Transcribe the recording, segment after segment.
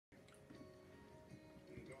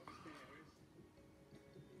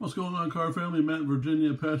What's going on, car family? Matt in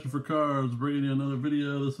Virginia, Passion for Cars, bringing you another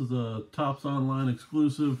video. This is a Topps Online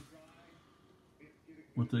exclusive,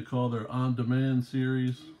 what they call their on-demand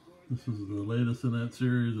series. This is the latest in that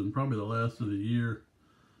series and probably the last of the year.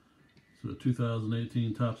 It's a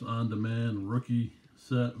 2018 Topps On-Demand rookie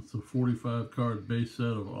set. It's a 45 card base set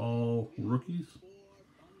of all rookies.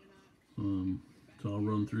 So I'll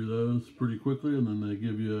run through those pretty quickly, and then they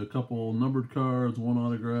give you a couple numbered cards, one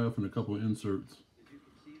autograph, and a couple of inserts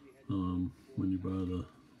when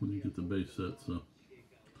you get the base set. So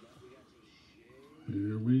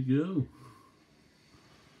here we go.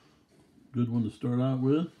 Good one to start out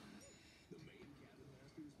with.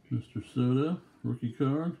 Mr. Soto, rookie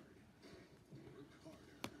card.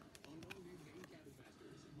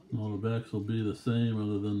 All the backs will be the same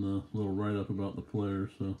other than the little write-up about the player,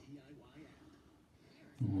 so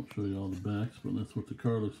I won't show you all the backs, but that's what the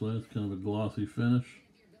card looks like. It's kind of a glossy finish.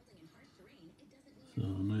 So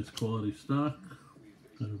nice quality stock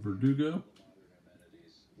out of Verdugo.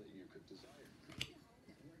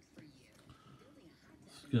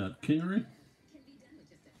 Scott Kingery.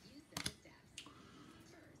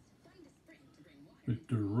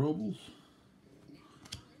 Victor Robles.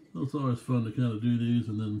 Well, it's always fun to kind of do these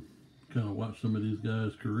and then kind of watch some of these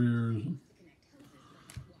guys' careers.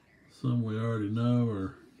 Some we already know,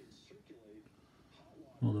 or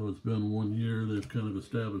although it's been 1 year, they've kind of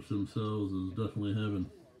established themselves as definitely having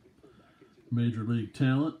major league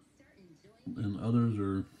talent, and others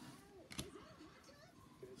are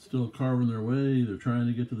still carving their way, either trying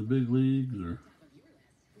to get to the big leagues or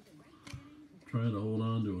trying to hold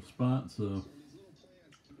on to a spot. So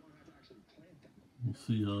we'll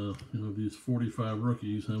see how, these 45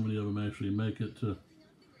 rookies, how many of them actually make it to,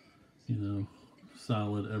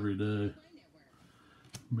 solid everyday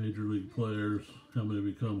major league players, how many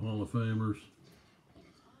become Hall of Famers,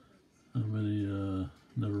 how many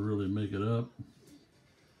never really make it up.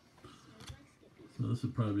 So this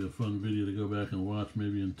would probably be a fun video to go back and watch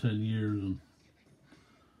maybe in 10 years and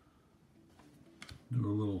do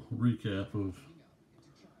a little recap of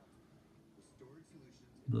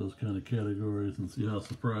those kind of categories and see how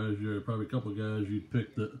surprised you are. Probably a couple of guys you'd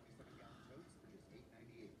pick that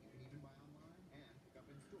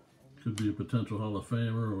could be a potential Hall of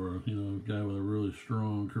Famer, or a guy with a really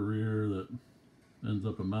strong career that ends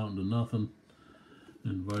up amounting to nothing,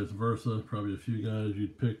 and vice versa. Probably a few guys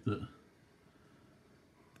you'd pick that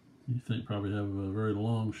you think probably have a very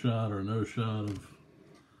long shot or no shot of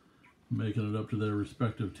making it up to their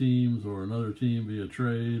respective teams or another team via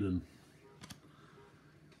trade, and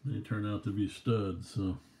they turn out to be studs.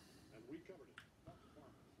 So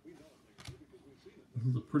this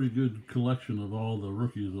is a pretty good collection of all the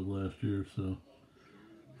rookies of last year. So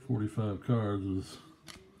 45 cards is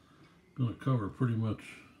going to cover pretty much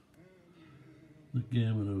the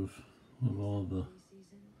gamut of all the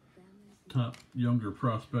top younger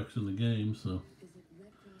prospects in the game. So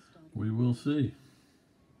we will see.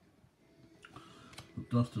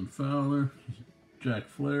 Dustin Fowler, Jack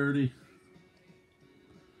Flaherty.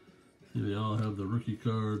 See, they all have the rookie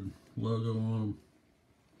card logo on them.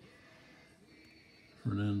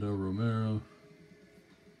 Fernando Romero.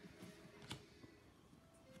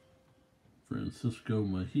 Francisco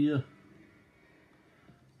Mejia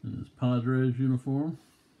in his Padres uniform.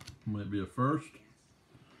 Might be a first.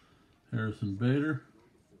 Harrison Bader.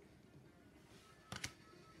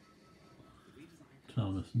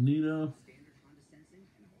 Thomas Nido.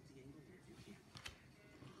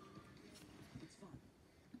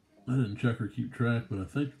 I didn't check or keep track, but I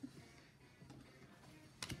think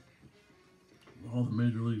all the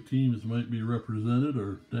major league teams might be represented,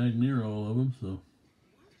 or dang near all of them. So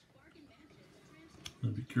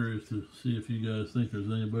I'd be curious to see if you guys think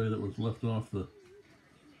there's anybody that was left off the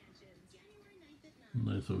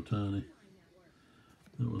nice Ohtani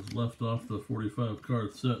that was left off the 45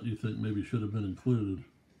 card set you think maybe should have been included.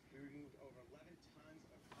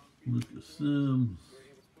 Lucas Sims.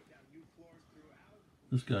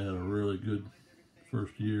 This guy had a really good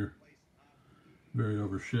first year. Very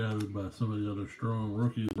overshadowed by some of the other strong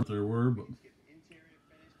rookies that there were, but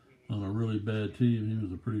on a really bad team, he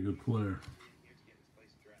was a pretty good player.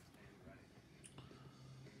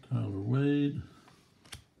 Tyler Wade.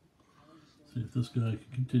 See if this guy can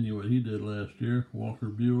continue what he did last year. Walker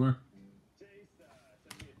Buehler.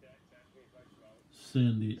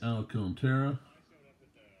 Sandy Alcantara.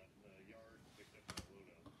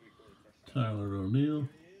 Tyler O'Neill.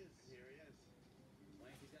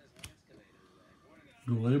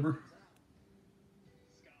 Gleyber.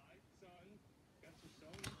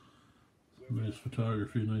 Nice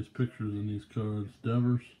photography, nice pictures in these cards.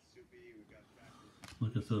 Devers.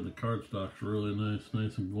 Like I said, the cardstock's really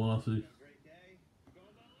nice and glossy.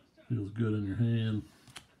 Feels good in your hand.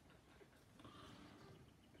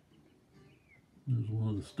 There's one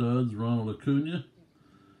of the studs, Ronald Acuna.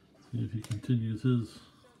 See if he continues his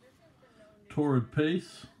torrid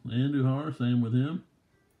pace. Andujar, same with him.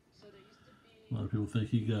 A lot of people think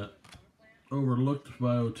he got overlooked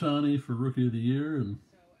by Ohtani for Rookie of the Year, and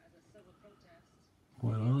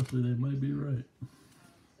quite honestly, they might be right.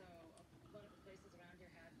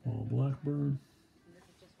 Paul Blackburn,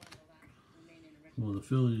 one of the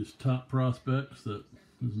Phillies' top prospects that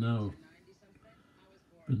has now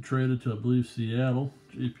been traded to, I believe, Seattle.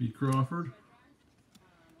 J.P. Crawford.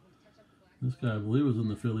 This guy, I believe, was in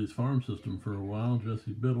the Phillies farm system for a while.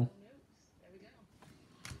 Jesse Biddle.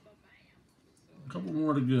 A couple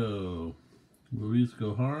more to go. Luis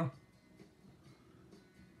Gohara.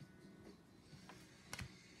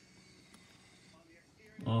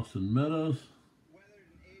 Austin Meadows.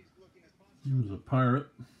 He was a Pirate.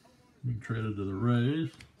 Been traded to the Rays.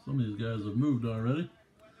 Some of these guys have moved already.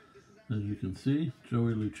 As you can see,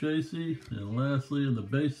 Joey Lucchesi. And lastly, in the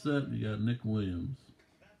base set, you got Nick Williams.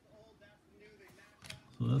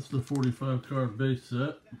 So that's the 45 card base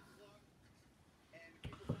set.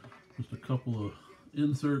 Just a couple of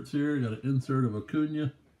inserts here. Got an insert of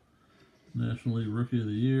Acuna, National League Rookie of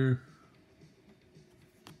the Year.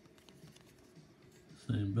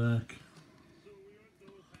 Same back.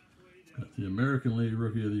 Got the American League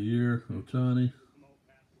Rookie of the Year, Ohtani.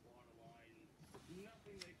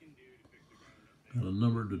 Got a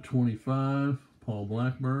number to 25, Paul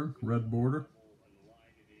Blackburn, red border.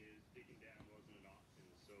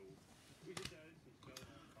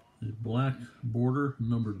 A black border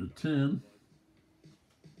numbered to 10,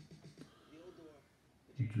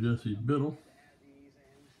 Jesse Biddle.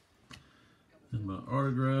 And my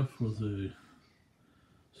autograph was a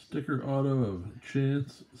sticker auto of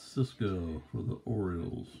Chance Sisco for the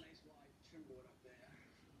Orioles.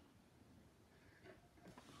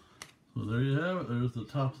 So there you have it. There's the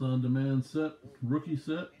Topps on Demand set, rookie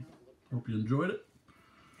set. Hope you enjoyed it.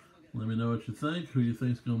 Let me know what you think, who you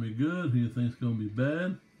think's going to be good, who you think's going to be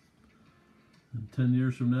bad. And 10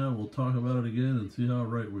 years from now, we'll talk about it again and see how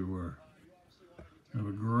right we were. Have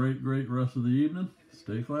a great rest of the evening.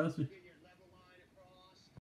 Stay classy.